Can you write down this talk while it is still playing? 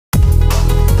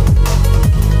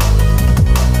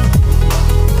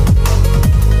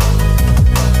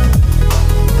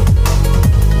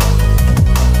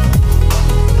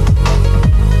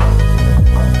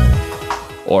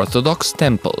Orthodox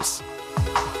Temples.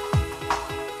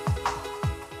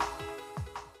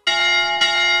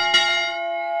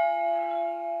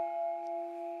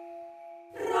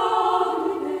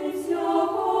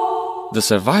 The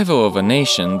survival of a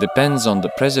nation depends on the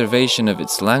preservation of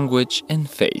its language and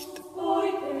faith.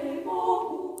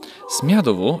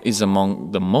 Smyadovo is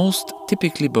among the most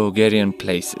typically Bulgarian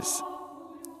places.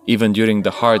 Even during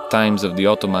the hard times of the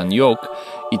Ottoman yoke,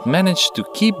 it managed to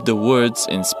keep the words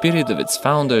and spirit of its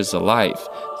founders alive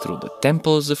through the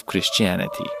temples of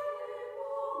Christianity.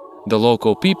 The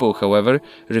local people, however,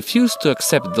 refused to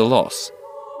accept the loss.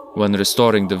 When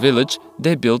restoring the village,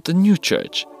 they built a new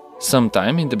church,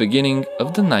 sometime in the beginning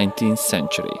of the 19th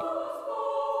century.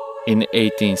 In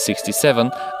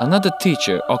 1867, another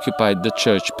teacher occupied the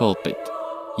church pulpit,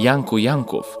 Yanku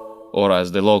Yankov, or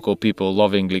as the local people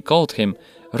lovingly called him,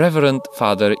 Reverend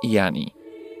Father Iani.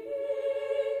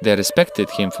 They respected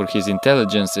him for his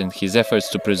intelligence and his efforts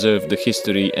to preserve the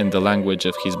history and the language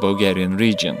of his Bulgarian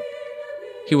region.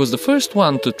 He was the first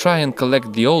one to try and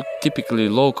collect the old, typically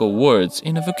local words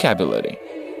in a vocabulary.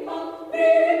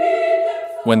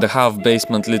 When the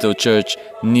half-basement little church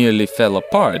nearly fell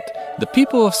apart, the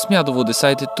people of Smyadovo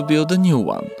decided to build a new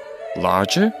one,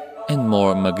 larger and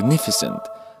more magnificent,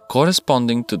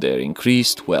 corresponding to their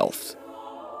increased wealth.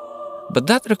 But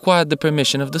that required the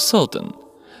permission of the Sultan.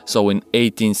 So in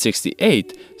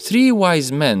 1868, 3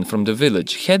 wise men from the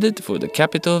village headed for the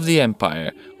capital of the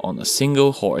empire on a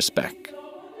single horseback.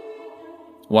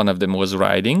 One of them was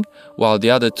riding, while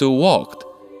the other 2 walked,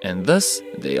 and thus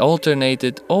they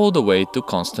alternated all the way to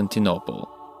Constantinople.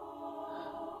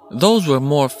 Those were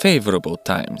more favorable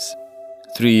times.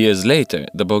 3 years later,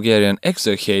 the Bulgarian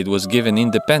Exarchate was given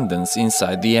independence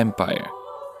inside the empire.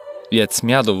 Yet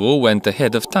Smyadovo went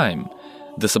ahead of time.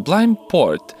 The Sublime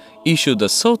Porte issued a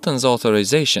Sultan's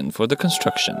authorization for the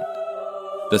construction.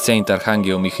 The St.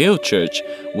 Archangel Michael Church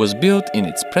was built in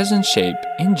its present shape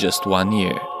in just 1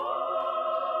 year.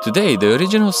 Today, the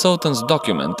original Sultan's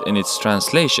document and its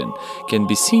translation can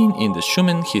be seen in the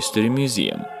Shumen History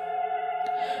Museum.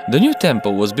 The new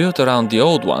temple was built around the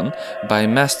old one by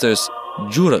masters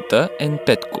Jurata and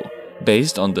Petko,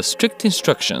 based on the strict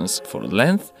instructions for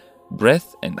length,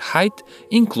 breadth and height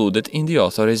included in the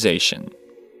authorization.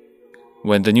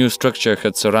 When the new structure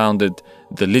had surrounded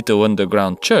the little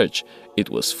underground church, it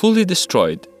was fully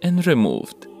destroyed and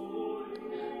removed.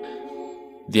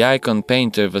 The icon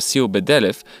painter Vasil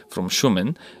Bedelev from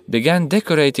Shumen began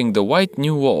decorating the white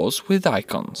new walls with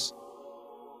icons.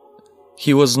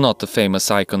 He was not a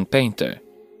famous icon painter,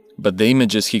 but the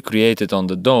images he created on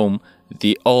the dome,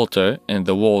 the altar and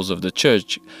the walls of the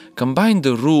church combined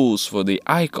the rules for the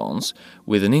icons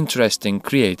with an interesting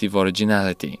creative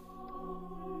originality.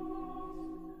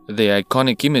 The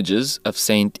iconic images of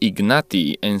Saint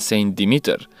Ignati and Saint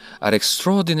Dimitar are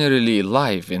extraordinarily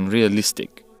live and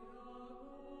realistic.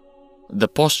 The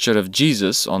posture of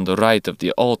Jesus on the right of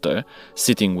the altar,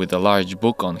 sitting with a large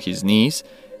book on his knees,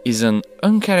 is an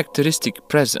uncharacteristic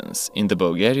presence in the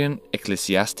Bulgarian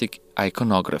ecclesiastic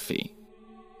iconography.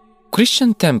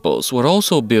 Christian temples were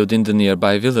also built in the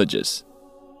nearby villages.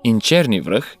 In Cherny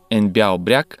Vrh and Bial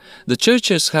Bryak, the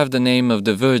churches have the name of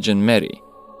the Virgin Mary,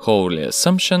 Holy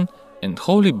Assumption and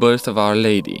Holy Birth of Our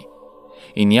Lady.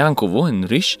 In Yankovo and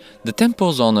Rish, the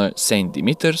temples honor Saint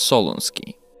Dimitar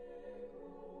Solunsky.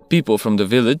 People from the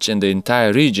village and the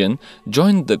entire region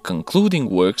joined the concluding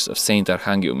works of Saint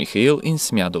Archangel Michael in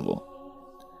Smyadovo.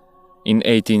 In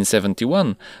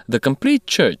 1871, the complete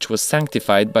church was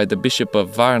sanctified by the Bishop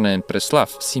of Varna and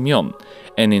Preslav, Simeon,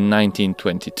 and in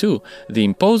 1922, the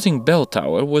imposing bell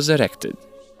tower was erected.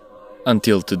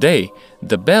 Until today,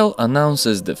 the bell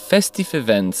announces the festive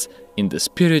events in the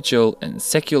spiritual and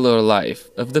secular life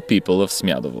of the people of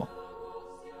Smyadovo.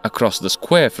 Across the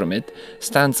square from it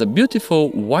stands a beautiful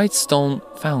white stone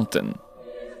fountain.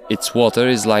 Its water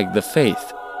is like the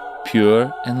faith,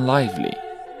 pure and lively,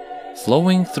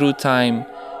 flowing through time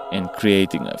and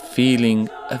creating a feeling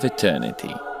of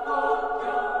eternity.